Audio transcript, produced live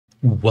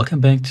Welcome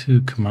back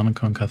to Command &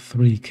 Conquer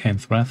 3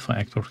 Kane's Wrath for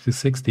Act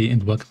 360,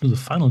 and welcome to the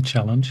final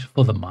challenge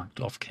for the Marked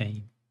of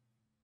Kane.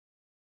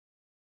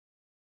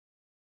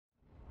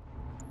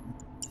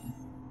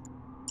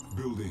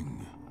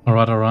 Building.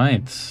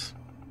 Alright.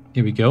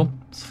 Here we go.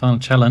 It's the final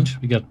challenge.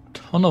 We got a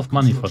ton of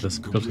money for this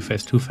because we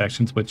face two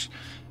factions, which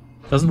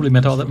doesn't really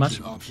matter all that much.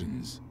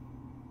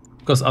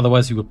 Because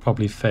otherwise you would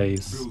probably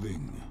face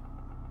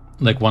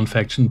like one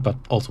faction, but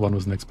also one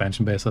with an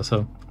expansion base or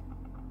so.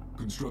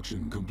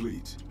 Construction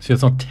complete. So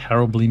it's not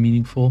terribly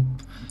meaningful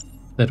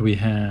that we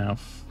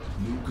have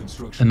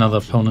another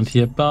opponent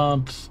here,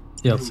 but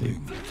yeah, let's see.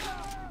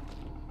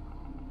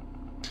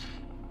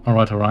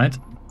 Alright.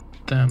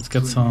 Then let's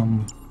get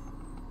some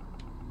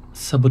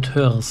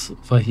saboteurs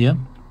over here.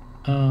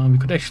 We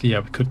could actually,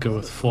 we could go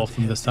with 4 of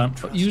them this time.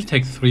 But usually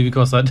take 3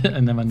 because I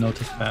never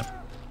noticed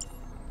that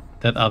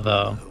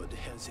other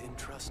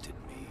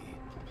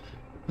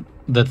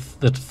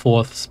that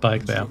fourth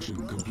spike there.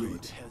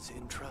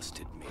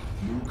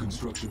 New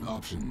construction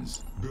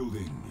options.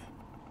 Building.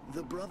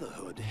 The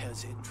Brotherhood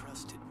has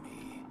entrusted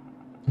me.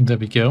 There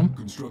we go.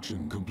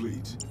 Construction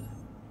complete.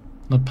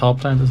 The power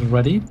plant is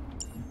ready.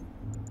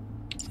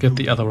 Let's get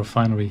the other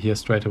refinery here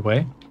straight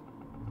away.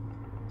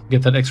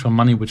 Get that extra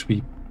money which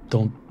we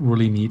don't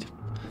really need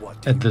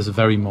at this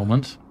very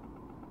moment.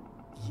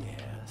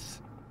 Yes.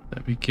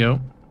 There we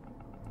go.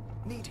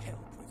 Need help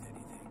with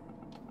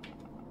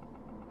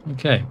anything?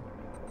 Okay.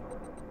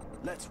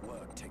 Let's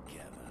work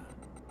together.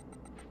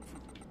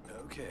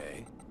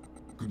 Okay.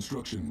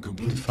 Construction The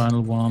complete.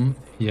 final one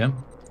here.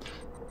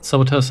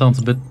 Saboteur sounds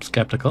a bit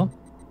skeptical.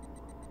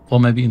 Or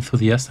maybe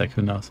enthusiastic,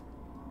 who knows.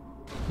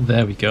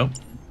 There we go.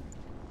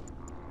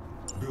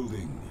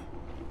 Building.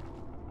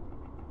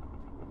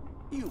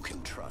 You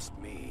can trust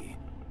me.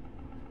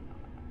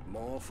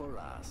 More for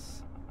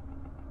us.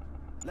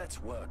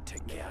 Let's work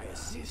together. May I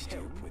assist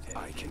you with anything?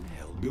 I can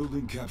help.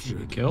 Building There we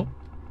captured. go.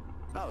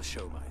 I'll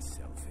show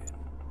myself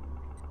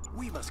in.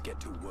 We must get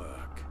to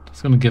work.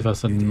 It's gonna give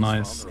us a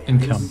nice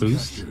income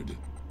boost. Captured.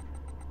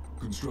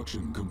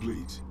 Construction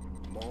complete.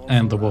 More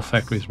And the for war us.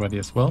 factory is ready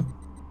as well.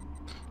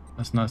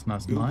 That's nice.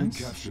 Building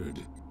captured.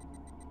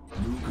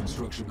 New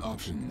construction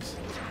options.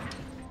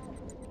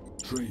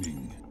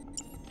 Training.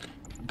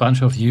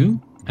 Bunch of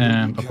you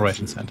and Building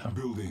operations captured. center.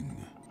 Building.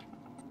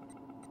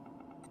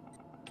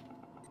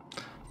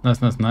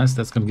 Nice.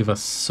 That's gonna give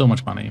us so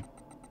much money.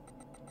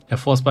 Yeah,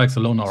 4 spikes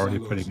alone are already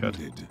Silos pretty good.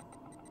 needed.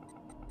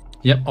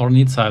 Yep, or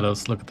need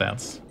silos, look at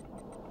that.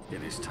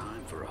 It is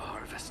time for a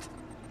harvest.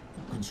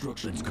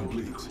 Construction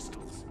complete.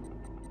 Crystals.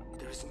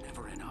 There's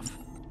never enough.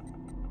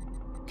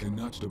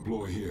 Cannot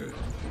deploy here.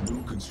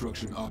 New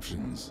construction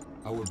options.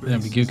 Our There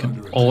we base go, is can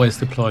under attack. always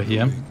deploy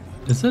here. Building.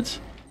 Is it?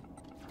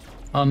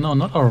 Oh no,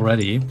 not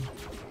already.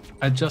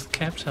 I just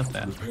captured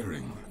that.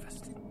 Repairing.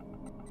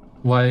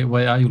 Why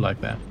are you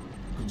like that?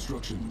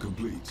 Construction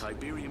complete.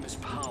 Tiberium is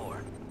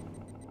power.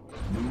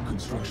 New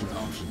construction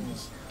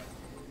options.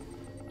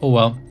 Oh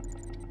well,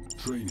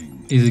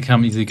 Training. easy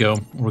come, easy go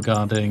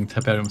regarding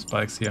Tiberium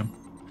spikes here.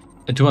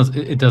 It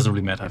doesn't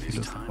really matter if you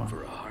lose that Time one.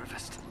 for a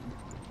harvest.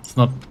 It's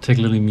not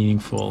particularly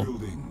meaningful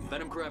Building.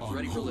 Venom craft On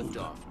ready for hold.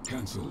 liftoff.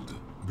 Cancelled.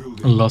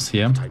 Building. A loss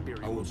here.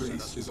 Our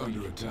base is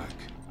under attack.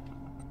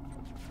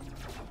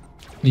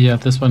 Yeah,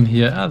 this one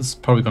here, it's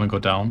probably gonna go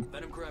down.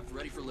 Venom craft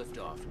ready for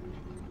liftoff.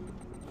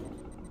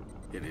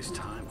 It is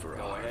time for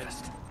a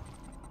harvest.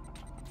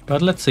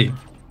 But let's see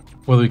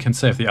whether we can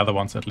save the other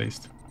ones at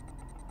least.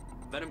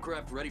 Venom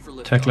craft ready for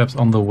liftoff. Tech labs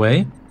on the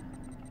way.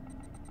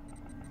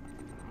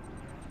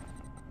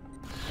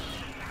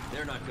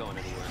 They're not going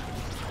anywhere.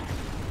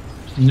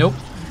 Nope.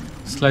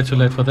 Slightly too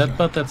late for that,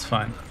 but that's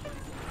fine.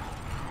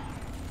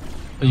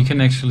 But you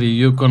can actually,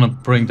 you're gonna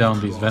bring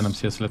down these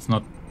venoms here, so let's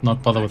not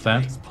bother with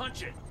that.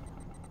 Punch it.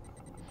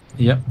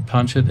 Yep,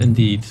 punch it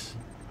indeed.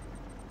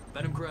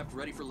 Venom craft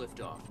ready for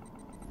liftoff.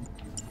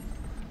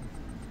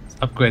 Let's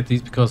upgrade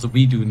these because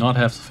we do not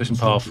have sufficient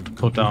power to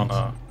put down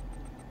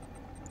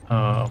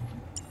one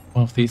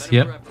of these Venom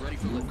here. craft ready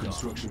for New liftoff.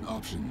 construction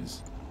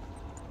options.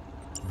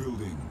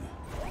 Building.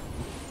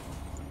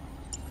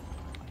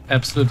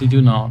 Absolutely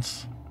do not.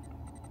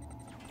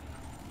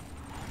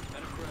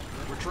 Venom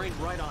craft. We're trained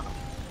right on them.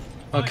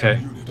 Okay,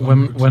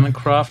 when a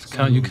craft,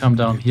 you come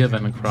down here,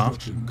 then a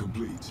craft. Construction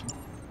complete.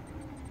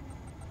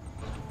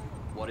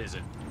 What is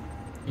it?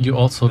 You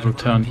also Venom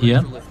return craft ready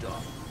here. for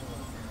liftoff.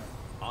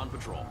 On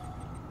patrol.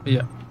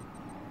 Yeah,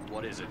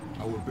 What is it?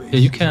 Our base yeah.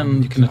 You is can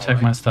under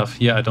attack my stuff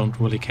here. I don't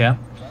really care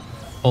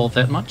all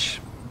that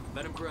much.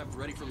 Venom craft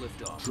ready for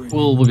liftoff. training.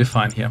 We'll be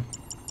fine here.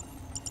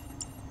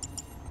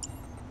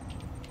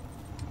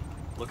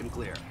 Looking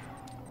clear.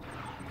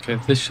 Okay,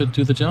 this should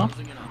do the job.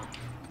 Closing in on them.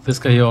 This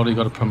guy here already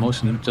got a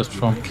promotion just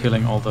from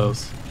killing all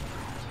those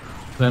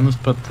venoms,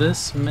 but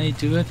this may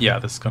do it. Yeah,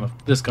 this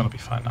is gonna be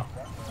fine now.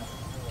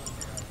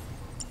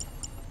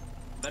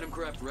 Venom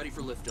craft ready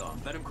for liftoff.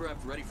 Venom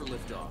craft ready for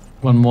liftoff.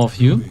 One more of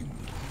you, Building.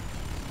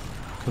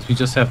 because we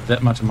just have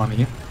that much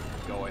money.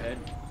 Go ahead.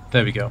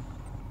 There we go.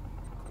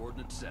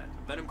 Coordinates set.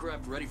 Venom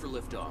craft ready for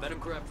liftoff. Venom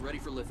craft ready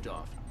for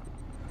liftoff.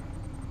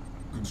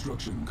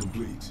 Construction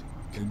complete.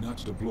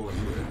 Cannot deploy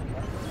here.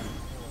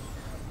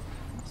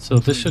 So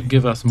this should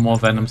give us more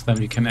venoms than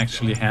we can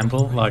actually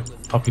handle, like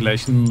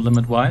population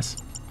limit wise.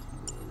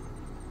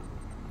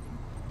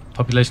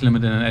 Population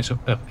limit in an Age of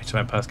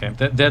Empires game.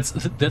 That's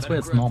where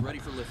it's normal.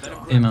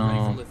 You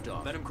know,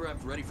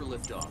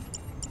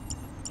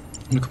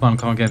 the Command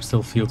 & Conquer game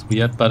still feels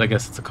weird, but I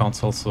guess it's a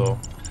console, so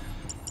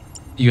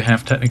you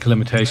have technical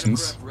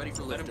limitations.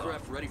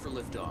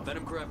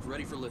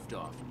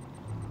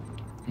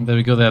 And there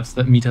we go.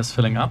 That meter's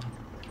filling up.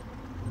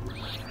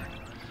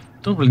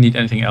 Don't really need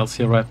anything else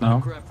here right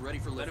now.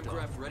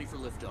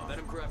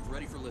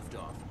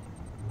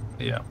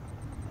 Yeah.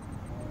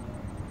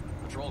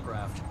 Patrol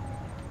craft.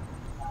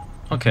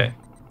 Okay.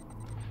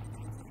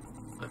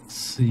 Let's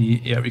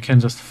see. Yeah, we can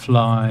just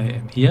fly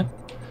in here,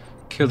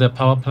 kill their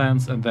power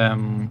plants, and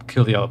then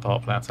kill the other power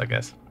plants, I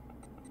guess.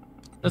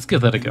 Let's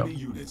give that a go. Enemy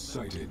units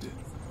sighted.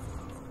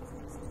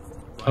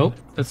 Oh,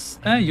 that's...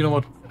 you know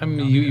what? I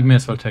mean, you may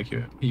as well take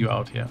you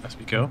out here as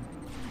we go.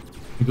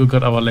 We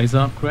got our laser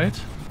upgrade.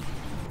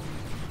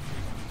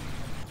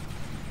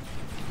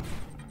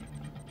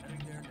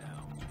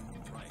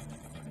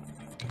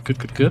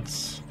 Good.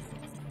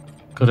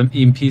 Got an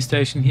EMP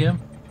station here.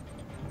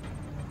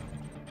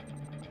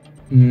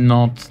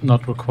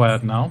 Not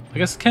required now. I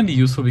guess it can be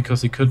useful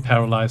because it could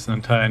paralyze an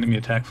entire enemy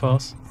attack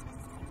force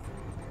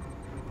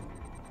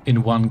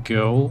in one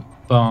go,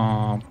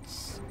 but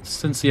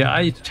since the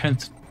AI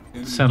tends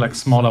to send like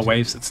smaller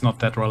waves, it's not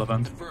that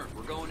relevant. We're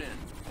going in.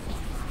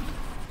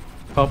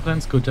 Power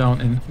plants go down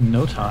in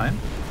no time.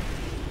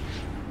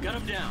 Got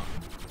him down.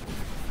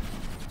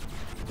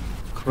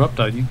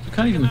 Corruptor, you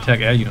can't even attack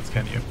air units,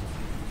 can you?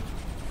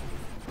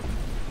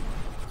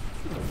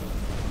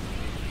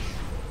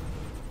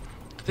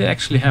 Do they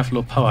actually have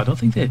low power? I don't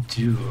think they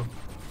do.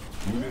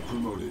 Unit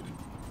promoted.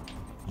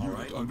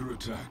 Unit under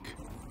attack.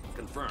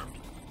 Confirmed.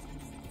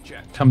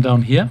 Check. Come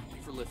down here.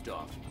 Ready for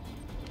liftoff.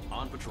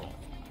 On patrol.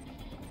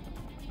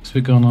 So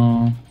we're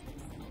gonna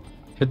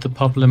hit the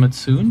pop limit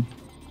soon.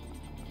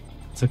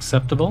 It's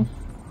acceptable.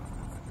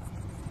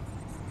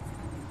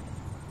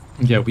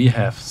 Yeah, we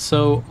have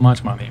so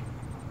much money.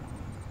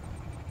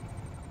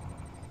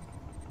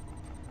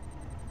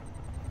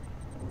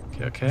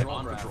 Okay.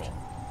 On patrol.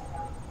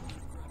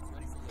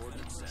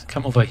 Let's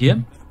come over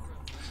here.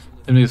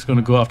 Then we're just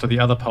gonna go after the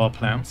other power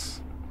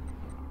plants.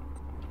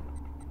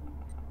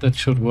 That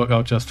should work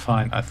out just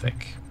fine, I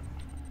think.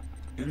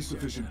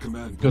 Insufficient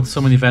command Got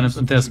so many venoms,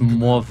 and there's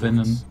more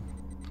venom.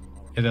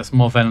 Yeah, there's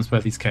more venoms where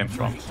these came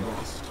from. Lost.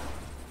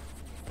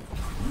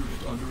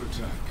 Unit under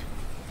attack.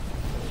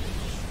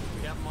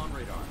 We have him on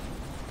radar.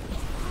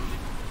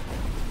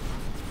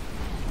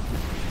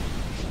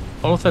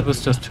 All of that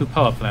was just 2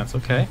 power plants,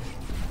 okay.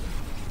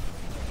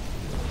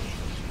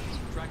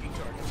 Tracking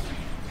target.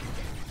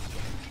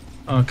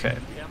 Okay,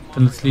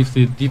 then let's leave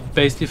the deep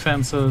base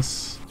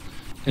defenses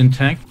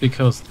intact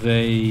because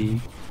they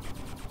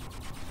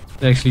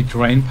actually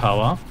drain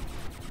power.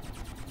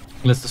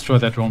 Let's destroy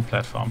that drone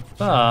platform.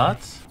 But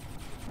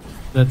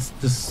let's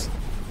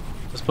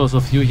dispose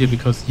of you here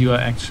because you are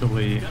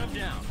actually Got him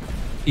down.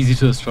 easy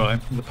to destroy.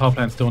 The power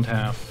plants don't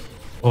have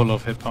a whole lot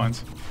of hit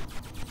points.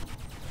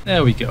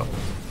 There we go.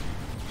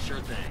 Sure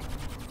thing.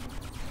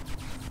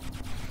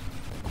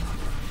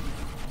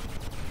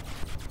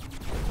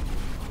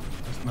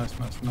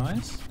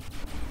 Nice.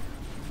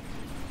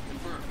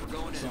 Confirmed. We're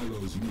going in.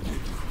 Silos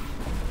needed.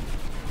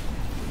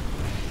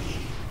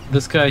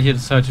 This guy here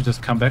decided to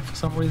just come back for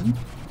some reason.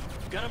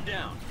 Got him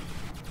down.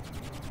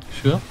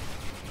 Sure,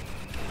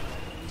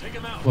 Take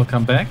him out. we'll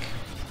come back.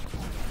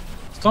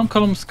 Storm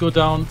columns go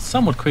down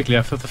somewhat quickly.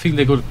 I have the feeling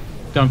they go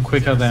down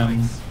quicker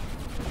than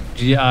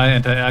GI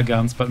anti-air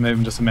guns, but maybe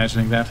I'm just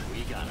imagining that.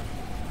 We got him.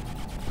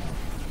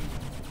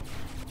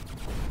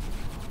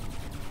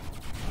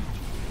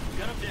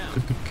 Got him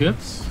down. Good.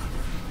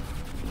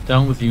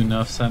 Down with you,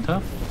 Nerf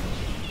Center.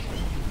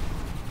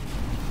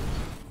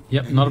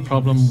 Yep, not a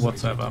problem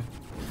whatsoever.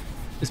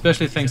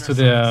 Especially thanks to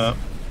their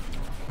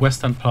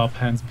western power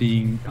plants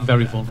being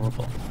very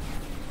vulnerable.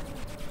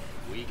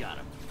 We got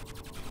him.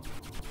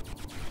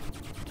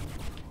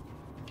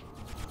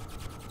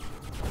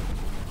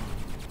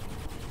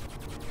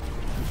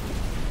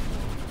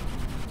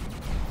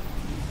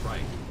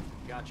 Right.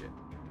 Gotcha.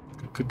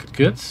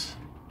 Good.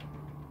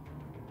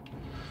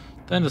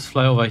 Then just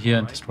fly over here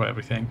and destroy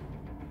everything.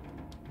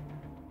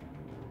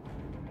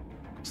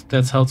 So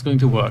that's how it's going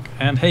to work.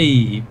 And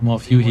hey, more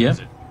of you What here. is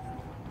it?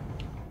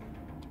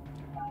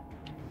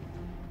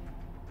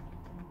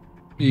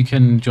 You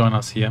can join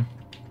us here.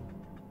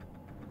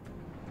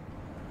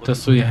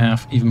 Just so you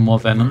have even more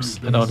venoms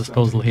at our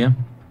disposal here.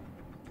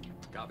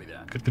 Copy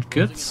that.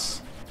 Good.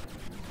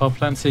 Power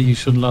plants here, you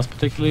shouldn't last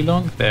particularly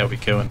long. There we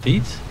go,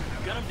 indeed.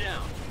 Got him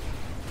down.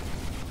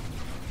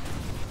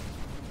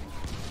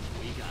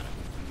 We got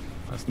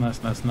him. Nice.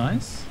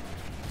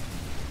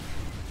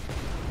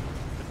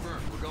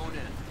 Confirmed. We're going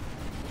in.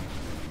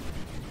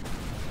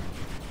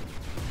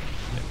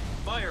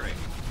 Firing.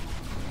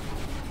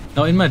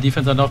 Now in my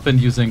defense I've not been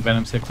using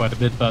venoms here quite a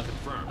bit, but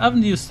I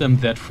haven't used them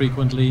that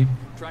frequently.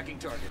 Tracking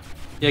target.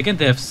 Yeah, again,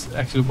 they have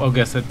actually. Oh, I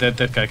guess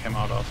that guy came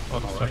out of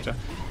structure.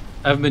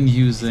 I've been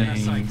using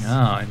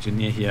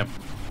engineer here.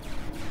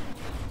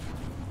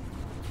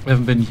 I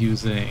haven't been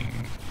using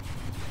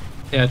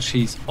air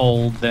cheese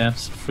all that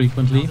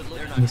frequently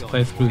in this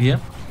playthrough here.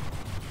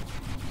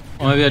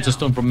 Or maybe I just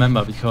don't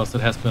remember because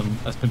it has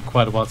been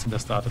quite a while since I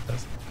started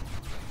this.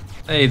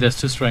 Hey, there's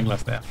 2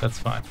 stranglers there. That's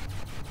fine.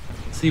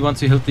 See,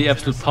 once you hit the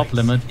absolute pop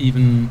limit,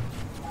 even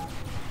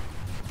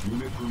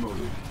Unit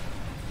promoted.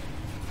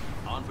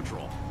 On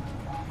patrol.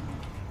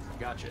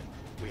 Gotcha.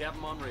 We have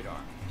them on radar.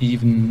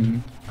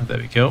 even oh, there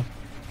we go.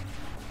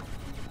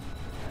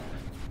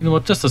 You know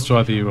what? Just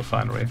destroy the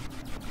refinery,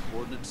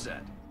 Coordinates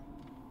set.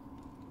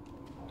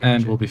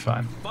 and we'll be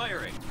fine.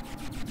 Firing.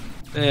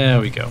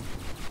 There we go.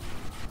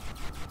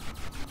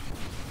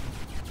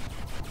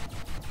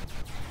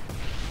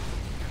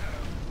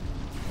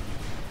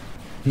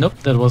 Nope,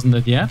 that wasn't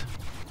it yet.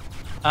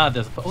 Ah,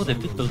 there's they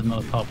did build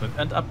another power plant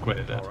and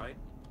upgraded it. All right.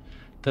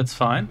 That's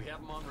fine. We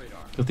have them on radar.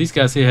 Because these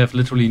guys here have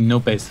literally no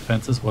base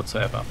defenses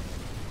whatsoever.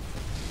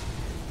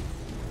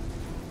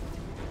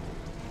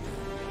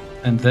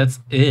 And that's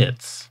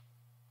it.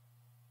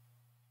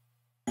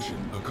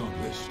 Mission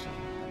accomplished.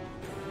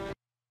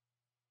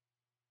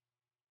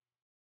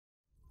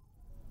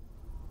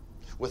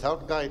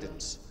 Without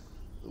guidance,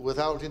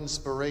 without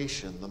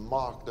inspiration, the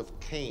mark of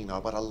Kane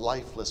are but a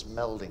lifeless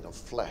melding of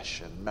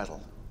flesh and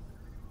metal.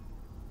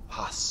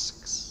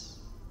 Husks.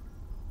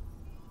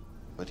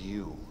 But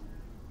you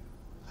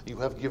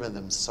have given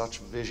them such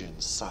vision,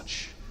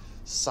 such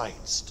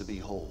sights to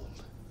behold.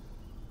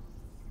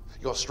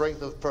 Your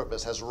strength of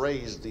purpose has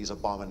raised these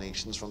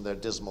abominations from their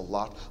dismal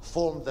lot,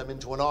 formed them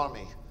into an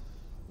army,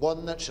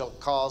 one that shall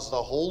cause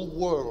the whole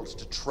world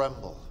to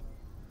tremble.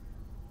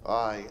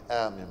 I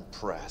am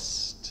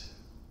impressed.